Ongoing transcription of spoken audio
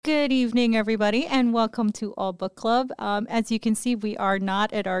Good evening, everybody, and welcome to All Book Club. As you can see, we are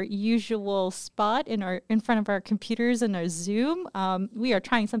not at our usual spot in front of our computers and our Zoom. We are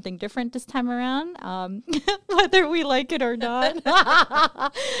trying something different this time around, whether we like it or not.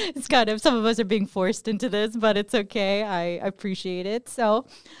 It's kind of, some of us are being forced into this, but it's okay. I appreciate it. So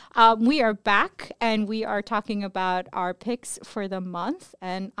we are back, and we are talking about our picks for the month,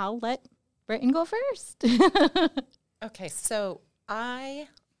 and I'll let Brittin go first. Okay, so I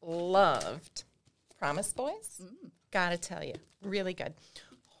loved Promise Boys. Gotta tell you, really good.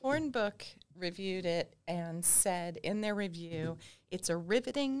 Hornbook reviewed it and said in their review, it's a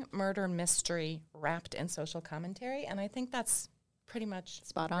riveting murder mystery wrapped in social commentary, and I think that's pretty much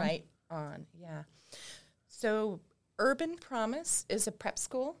spot on. Right on, yeah. So Urban Promise is a prep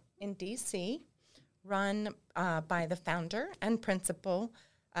school in D.C. run by the founder and principal,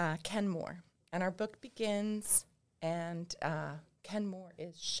 Ken Moore. And our book begins, and Ken Moore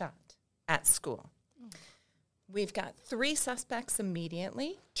is shot at school. We've got 3 suspects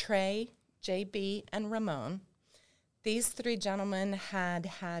immediately, Trey, JB, and Ramon. These 3 gentlemen had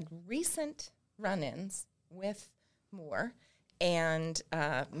recent run-ins with Moore and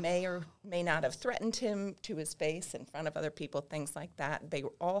may or may not have threatened him to his face in front of other people, things like that. They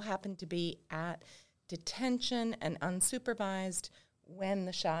all happened to be at detention and unsupervised when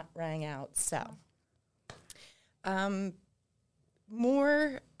the shot rang out. So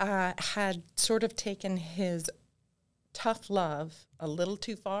Moore had sort of taken his tough love a little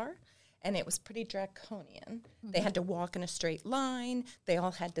too far, and it was pretty draconian. Mm-hmm. They had to walk in a straight line. They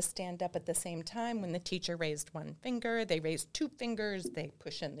all had to stand up at the same time. When the teacher raised 1 finger, they raised 2 fingers. They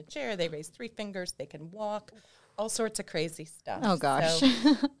push in the chair. They raise 3 fingers. They can walk. All sorts of crazy stuff. Oh, gosh.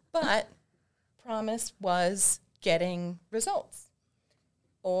 So, but Promise was getting results.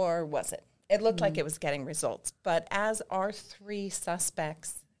 Or was it? It looked like it was getting results. But as our 3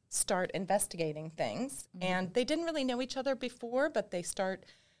 suspects start investigating things, and they didn't really know each other before, but they start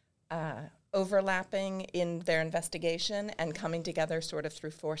overlapping in their investigation and coming together sort of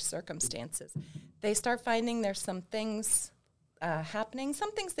through forced circumstances. They start finding there's some things happening,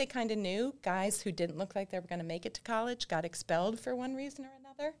 some things they kind of knew. Guys who didn't look like they were going to make it to college got expelled for one reason or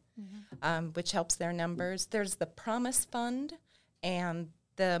another, which helps their numbers. There's the Promise Fund, and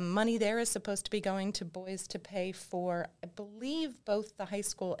the money there is supposed to be going to boys to pay for, I believe, both the high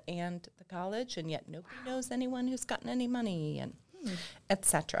school and the college, and yet nobody knows anyone who's gotten any money, and et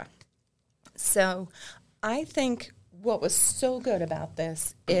cetera. So I think what was so good about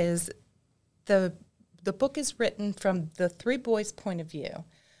this is the book is written from the 3 boys' point of view,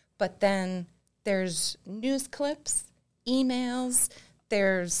 but then there's news clips, emails,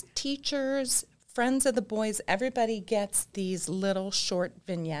 there's teachers, friends of the boys. Everybody gets these little short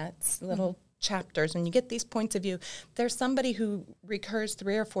vignettes, little chapters, and you get these points of view. There's somebody who recurs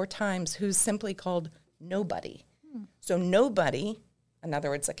 3 or 4 times who's simply called Nobody. So Nobody, in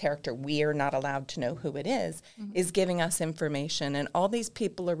other words, a character we are not allowed to know who it is giving us information, and all these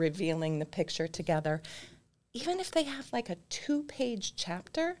people are revealing the picture together. Even if they have like a 2-page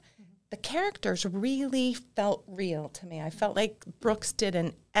chapter, the characters really felt real to me. I felt like Brooks did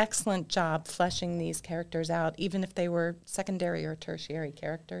an excellent job fleshing these characters out, even if they were secondary or tertiary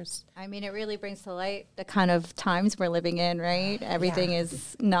characters. I mean, it really brings to light the kind of times we're living in, right? Everything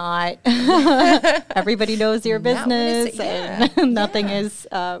is not, everybody knows your business, and nothing is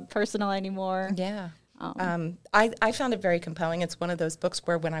personal anymore. Yeah. I found it very compelling. It's one of those books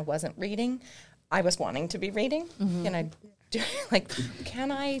where when I wasn't reading, I was wanting to be reading, and I like,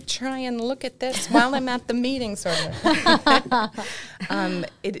 can I try and look at this while I'm at the meeting, sort of.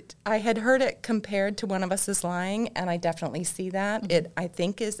 I had heard it compared to One of Us is Lying, and I definitely see that. It, I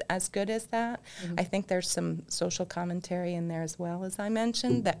think, is as good as that. I think there's some social commentary in there as well, as I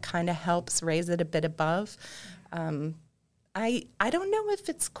mentioned, that kind of helps raise it a bit above. I don't know if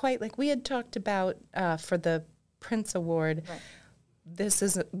it's quite, like we had talked about for the Prince Award. Right. This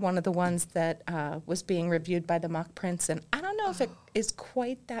is one of the ones that was being reviewed by the Mock Prince, and I don't know if it is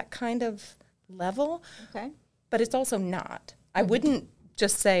quite that kind of level, but it's also not. I wouldn't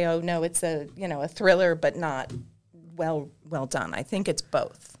just say, oh, no, it's a thriller, but not well done. I think it's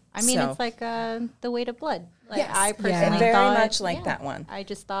both. I mean, it's like The Weight of Blood. Like, yes. I personally and very much like that one. I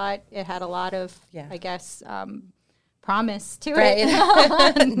just thought it had a lot of, I guess, promise to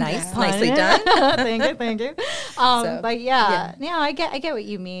it. Nicely done. Thank you. But I get what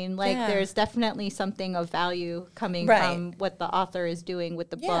you mean. Like, there's definitely something of value coming from what the author is doing with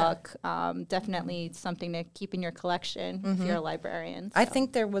the book. Definitely something to keep in your collection if you're a librarian. So. I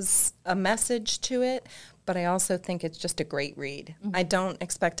think there was a message to it, but I also think it's just a great read. I don't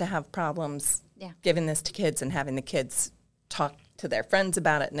expect to have problems giving this to kids and having the kids to their friends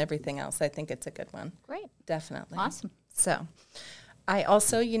about it and everything else. I think it's a good one. Great. Definitely. Awesome. So I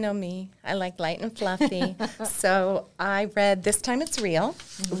also, you know me, I like light and fluffy. So I read This Time It's Real,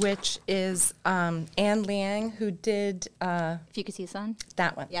 which is Liang, who did If You Could See the Sun.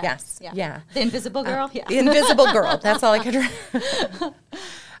 that one. Yeah. Yes. Yeah. The Invisible Girl. The Invisible Girl. That's all I could read.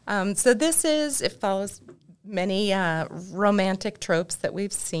 So it follows many romantic tropes that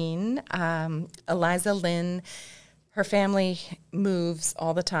we've seen. Eliza Lynn, her family moves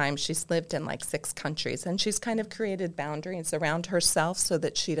all the time. She's lived in like 6 countries, and she's kind of created boundaries around herself so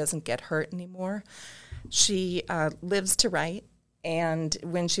that she doesn't get hurt anymore. She lives to write, and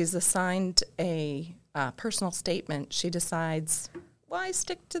when she's assigned a personal statement, she decides, why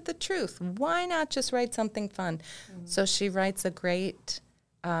stick to the truth? Why not just write something fun? So she writes a great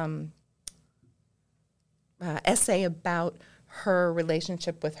essay about her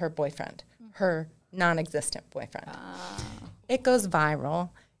relationship with her boyfriend, her non-existent boyfriend. It goes viral.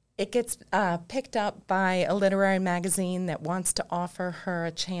 It gets picked up by a literary magazine that wants to offer her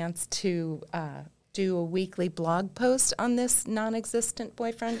a chance to do a weekly blog post on this non-existent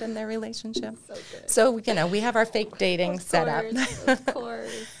boyfriend and their relationship. So you know, we have our fake dating set up. Of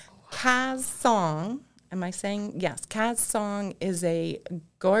course. Kaz Song, am I saying? Yes. Kaz Song is a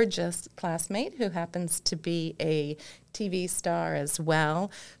gorgeous classmate who happens to be a TV star as well,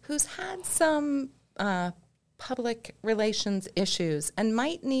 who's had some public relations issues and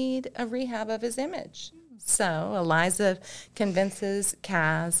might need a rehab of his image. So Eliza convinces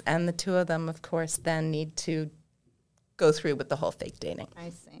Kaz, and the two of them, of course, then need to go through with the whole fake dating. I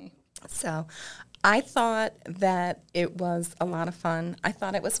see. So I thought that it was a lot of fun. I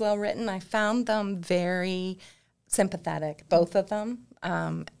thought it was well written. I found them very sympathetic, both of them.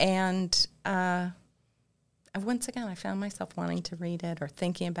 And once again, I found myself wanting to read it or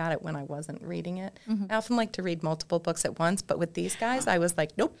thinking about it when I wasn't reading it. I often like to read multiple books at once, but with these guys, I was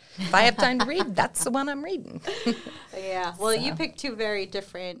like, nope, if I have time to read, that's the one I'm reading. Yeah. Well, you picked 2 very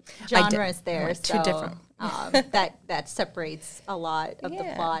different genres there. I so 2 different. that separates a lot of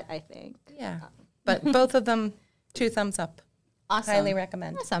the plot, I think. Yeah. But both of them, 2 thumbs up. Awesome. Highly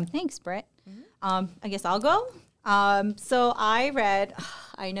recommend. Awesome. Thanks, Britt. I guess I'll go. So I read,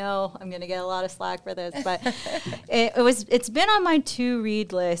 I know I'm going to get a lot of slack for this, but it's been on my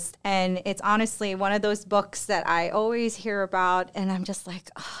to-read list, and it's honestly one of those books that I always hear about, and I'm just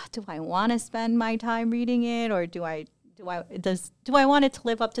like, do I want to spend my time reading it, or do I want it to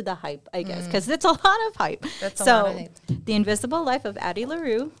live up to the hype, I guess, because it's a lot of hype. That's a lot of hype. The Invisible Life of Addie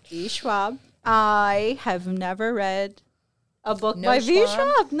LaRue, V. Schwab. I have never read a book by V.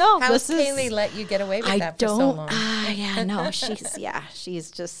 Schwab. No, How's Kaylee let you get away with that for so long? Yeah, no, she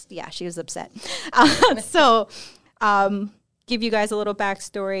was upset. So, give you guys a little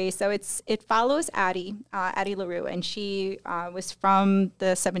backstory. So it follows Addie LaRue, and she was from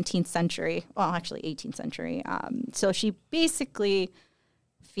the 17th century. Well, actually 18th century. So she basically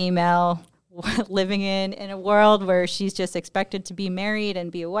female. Living in a world where she's just expected to be married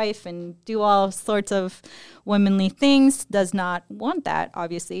and be a wife and do all sorts of womanly things, does not want that,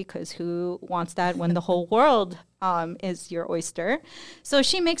 obviously, because who wants that when the whole world is your oyster? So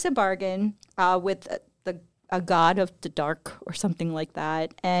she makes a bargain with a god of the dark or something like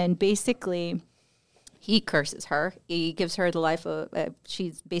that, and basically he curses her. He gives her the life of,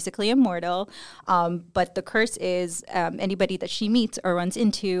 she's basically immortal. But the curse is anybody that she meets or runs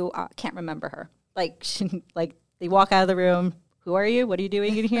into can't remember her. Like they walk out of the room. Who are you? What are you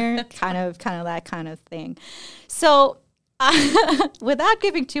doing in here? kind of that kind of thing. So without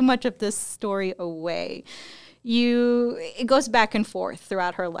giving too much of this story away, it goes back and forth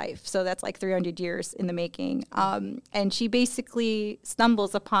throughout her life. So that's like 300 years in the making. And she basically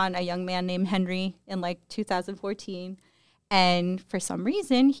stumbles upon a young man named Henry in like 2014. And for some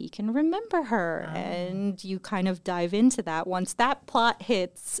reason, he can remember her. And you kind of dive into that. Once that plot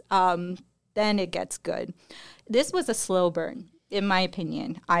hits, then it gets good. This was a slow burn, in my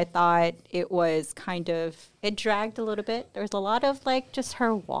opinion. I thought it was it dragged a little bit. There was a lot of like just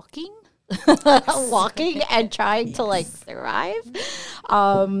her walking and trying to like survive.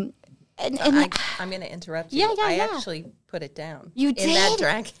 And I'm going to interrupt you. I actually put it down. You did? In that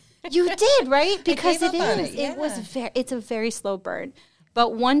drag. You did, right? Because it is. It's a very slow burn.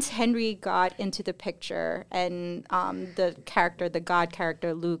 But once Henry got into the picture and the God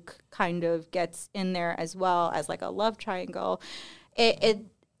character, Luke, kind of gets in there as well as like a love triangle,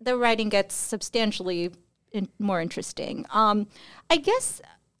 the writing gets substantially more interesting. I guess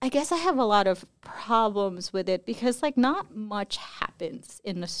I have a lot of problems with it because, like, not much happens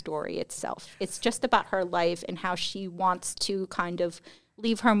in the story itself. It's just about her life and how she wants to kind of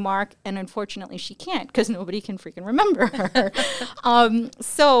leave her mark, and unfortunately she can't because nobody can freaking remember her.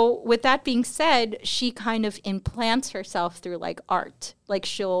 So with that being said, she kind of implants herself through like art. Like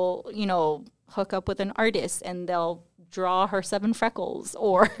she'll, hook up with an artist and they'll draw her 7 freckles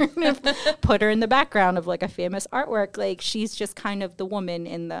or put her in the background of like a famous artwork. Like she's just kind of the woman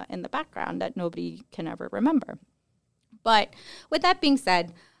in the background that nobody can ever remember. But with that being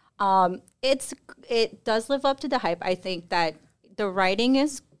said, it does live up to the hype. I think that the writing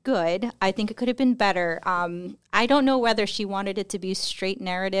is good. I think it could have been better. I don't know whether she wanted it to be straight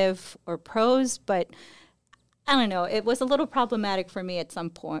narrative or prose, but I don't know. It was a little problematic for me at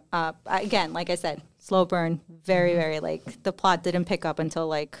some point. Again, like I said, slow burn, very, very like the plot didn't pick up until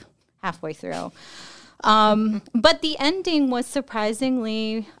like halfway through. But the ending was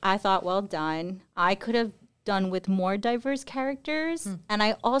surprisingly, I thought, well done. I could have done with more diverse characters. And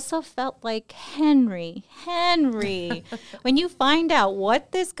I also felt like Henry, when you find out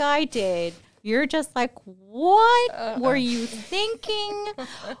what this guy did, you're just like, what were you thinking?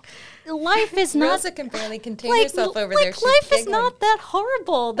 Life is not... Rosa can barely contain herself over there. She's life giggling. is not that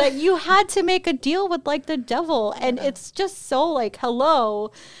horrible that you had to make a deal with like the devil. And it's just so like,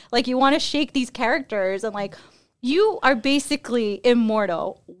 hello. Like you want to shake these characters and like, you are basically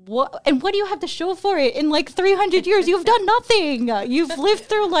immortal. What do you have to show for it? In like 300 years, you've done nothing. You've lived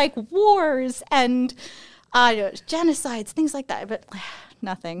through like wars and genocides, things like that, but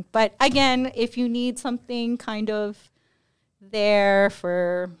nothing. But again, if you need something kind of there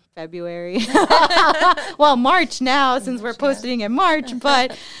for February, well, March now, since we're posting in March,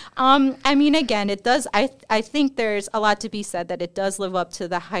 but I mean, again, it does, I think there's a lot to be said that it does live up to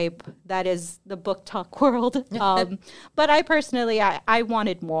the hype that is the book talk world. But I personally, I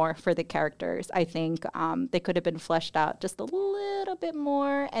wanted more for the characters. I think they could have been fleshed out just a little bit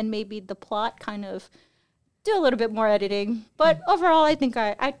more, and maybe the plot kind of do a little bit more editing. But overall, I think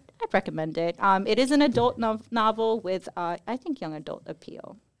I'd recommend it. It is an adult novel with, I think, young adult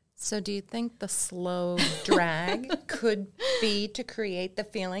appeal. So do you think the slow drag could be to create the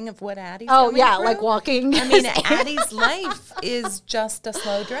feeling of what Addie's going through? Like walking. I mean, Addie's life is just a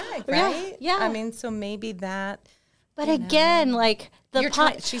slow drag, right? Yeah. I mean, so maybe that... But again, like...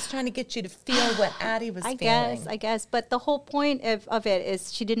 she's trying to get you to feel what Addie was feeling. I guess. But the whole point of it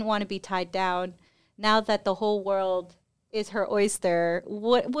is she didn't want to be tied down. Now that the whole world is her oyster,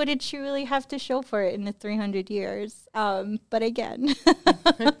 what did she really have to show for it in the 300 years? But again,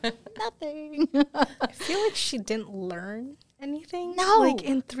 nothing. I feel like she didn't learn anything. No. Like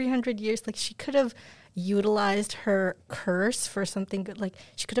in 300 years, like she could have utilized her curse for something good. Like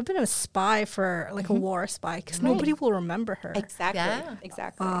she could have been a spy for like a war spy because nobody will remember her. Exactly. Yeah.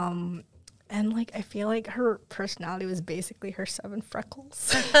 Exactly. And like I feel like her personality was basically her 7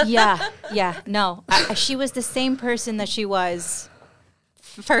 freckles. Yeah. No, she was the same person that she was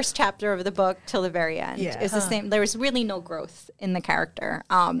first chapter of the book till the very end. Yeah. It's the same. There was really no growth in the character.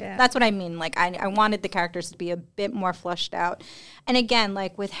 That's what I mean. Like I wanted the characters to be a bit more fleshed out. And again,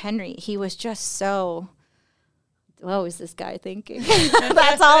 like with Henry, he was just so... What was this guy thinking?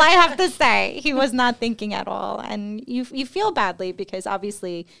 That's all I have to say. He was not thinking at all. And you feel badly because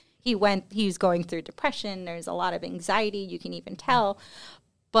obviously... He was going through depression. There's a lot of anxiety. You can even tell.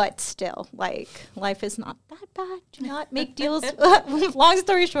 But still, like, life is not that bad. Do not make deals. Long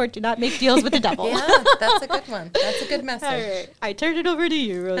story short, do not make deals with the devil. Yeah, that's a good one. That's a good message. All right. I turn it over to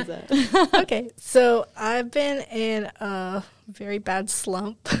you, Rosa. Okay, so I've been in a very bad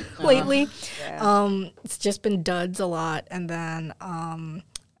slump lately. Yeah. It's just been duds a lot. And then I'm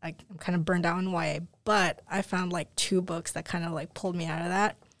kind of burned out in YA. But I found like 2 books that kind of like pulled me out of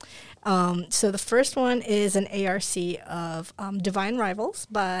that. So the first one is an ARC of Divine Rivals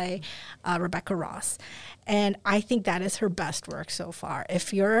by Rebecca Ross. And I think that is her best work so far.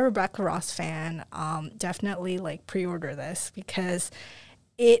 If you're a Rebecca Ross fan, definitely like pre-order this because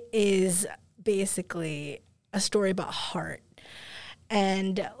it is basically a story about heart.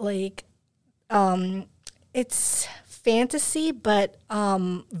 And like it's fantasy, but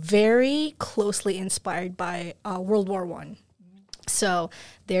very closely inspired by World War I. So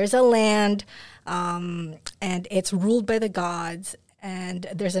there's a land, and it's ruled by the gods, and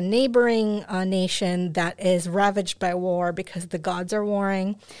there's a neighboring nation that is ravaged by war because the gods are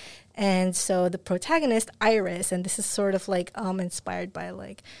warring. And so the protagonist, Iris, and this is sort of like inspired by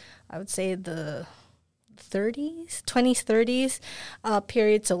like, I would say the 20s, 30s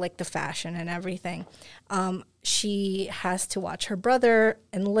period, so like the fashion and everything. She has to watch her brother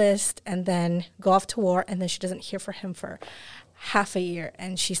enlist and then go off to war, and then she doesn't hear from him for half a year,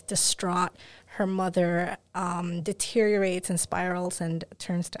 and she's distraught. Her mother deteriorates and spirals and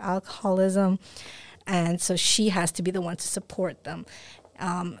turns to alcoholism, and so she has to be the one to support them.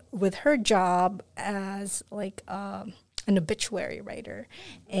 with her job as like an obituary writer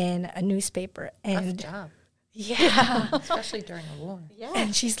in a newspaper. And Tough job. yeah. Especially during a war. Yeah.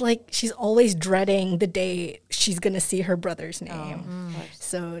 And she's always dreading the day she's going to see her brother's name.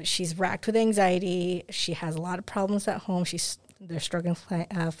 So she's racked with anxiety. She has a lot of problems at home. They're struggling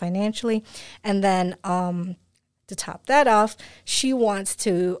financially. And then to top that off, she wants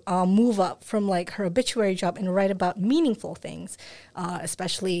to move up from like her obituary job and write about meaningful things,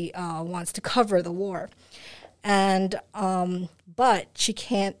 especially wants to cover the war. And but she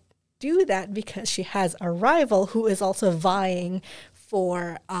can't do that because she has a rival who is also vying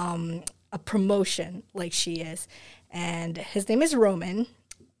for a promotion like she is. And his name is Roman,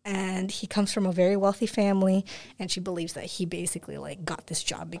 and he comes from a very wealthy family, and she believes that he basically like got this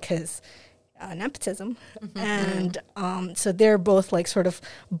job because nepotism. And so they're both like sort of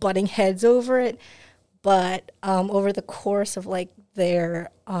butting heads over it. But over the course of like their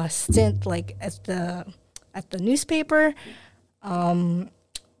stint like at the newspaper,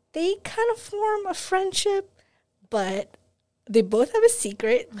 they kind of form a friendship, but they both have a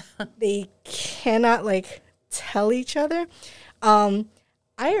secret. They cannot like tell each other.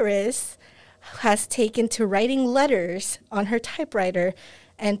 Iris has taken to writing letters on her typewriter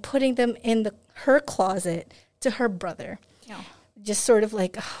and putting them in her closet to her brother. Yeah. Just sort of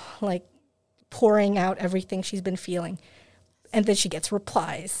like pouring out everything she's been feeling. And then she gets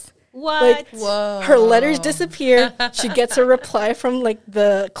replies. What? Like, Whoa. her letters disappear. She gets a reply from like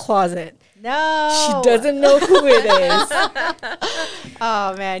the closet. No. She doesn't know who it is.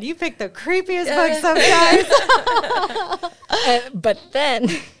 Oh, man. You picked the creepiest book sometimes. But then,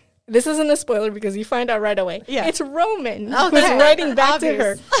 this isn't a spoiler because you find out right away. Yeah. It's Roman who's Okay. writing back Obvious. to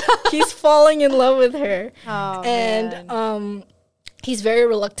her. He's falling in love with her. Oh, And man. he's very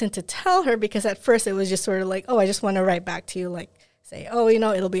reluctant to tell her because at first it was just sort of like, oh, I just want to write back to you, like say, oh,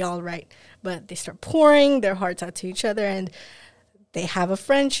 it'll be all right. But they start pouring their hearts out to each other, and they have a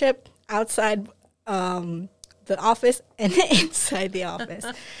friendship outside the office and inside the office.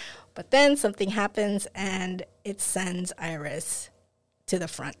 But then something happens, and it sends Iris to the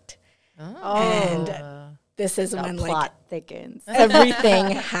front. And this is The when plot thickens.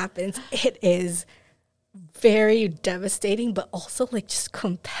 everything happens. It is very devastating, but also like just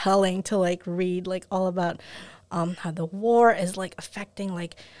compelling to like read like all about how the war is like affecting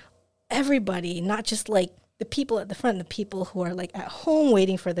like everybody, not just like the people at the front, the people who are like at home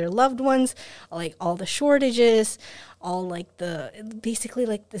waiting for their loved ones, like all the shortages, all like basically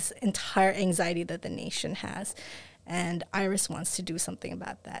like this entire anxiety that the nation has. And Iris wants to do something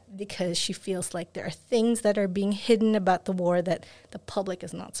about that because she feels like there are things that are being hidden about the war that the public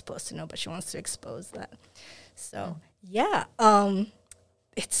is not supposed to know, but she wants to expose that. So, yeah,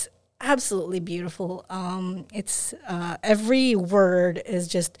 it's absolutely beautiful. It's every word is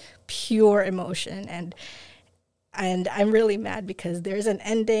just pure emotion, and I'm really mad because there's an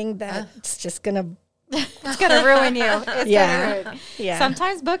ending that's just gonna. It's going to ruin you. It's Yeah. gonna ruin. Yeah.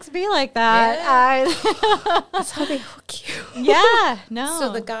 Sometimes books be like that. That's how they hook you. Yeah. No.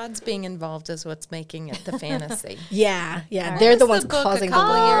 So the gods being involved is what's making it the fantasy. Yeah. Right. They're the What's ones the book causing a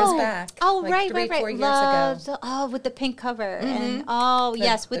couple the years war. back? Oh, like right, 3, 4 right. years Love. ago. So, with the pink cover. And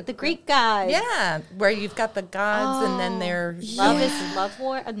yes, with the Greek guys. Yeah, where you've got the gods and then they're Love is Love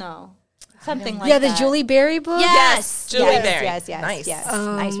War? No. Something like Yeah, that. the Julie Berry book. Yes. Julie yes, Berry. Yes, Nice. yes.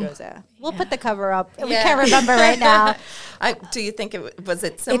 Nice, Rosa. We'll put the cover up. We Yeah. can't remember right now. Do you think was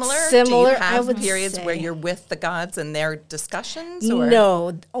it similar? similar, Do you have I would periods where say. you're with the gods and their discussions? Or?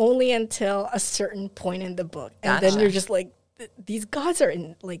 No, only until a certain point in the book, and then Gotcha. you're just like, these gods are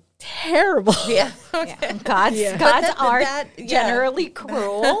like terrible. Yeah. Yeah. Gods, Yeah. gods But are that- yeah. generally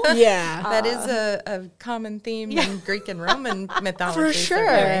cruel. Yeah. That is a common theme in Greek and Roman mythology. For sure.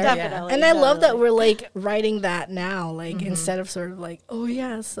 Definitely. And I love that we're like writing that now, like instead of sort of like, oh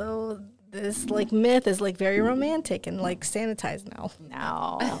yeah, so this like myth is like very romantic and like sanitized now.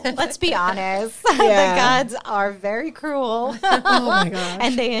 No. Let's be honest. Yeah. The gods are very cruel. Oh my gosh.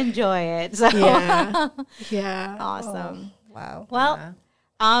 And they enjoy it. So Yeah. Yeah. awesome. Oh, wow. Well,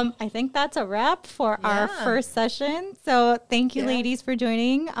 I think that's a wrap for our Yeah. first session. So thank you, Yeah. ladies, for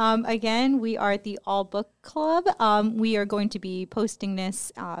joining. Again, we are at the All Book Club. We are going to be posting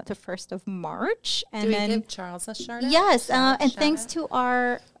this the 1st of March. And Do we then, give Charles a shout out? yes, and thanks to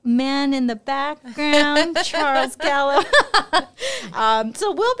our man in the background, Charles Gallo.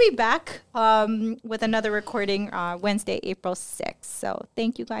 So we'll be back with another recording Wednesday, April 6th. So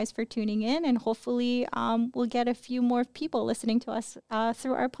thank you guys for tuning in, and hopefully we'll get a few more people listening to us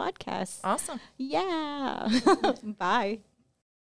through our podcast. Awesome. Yeah. Bye.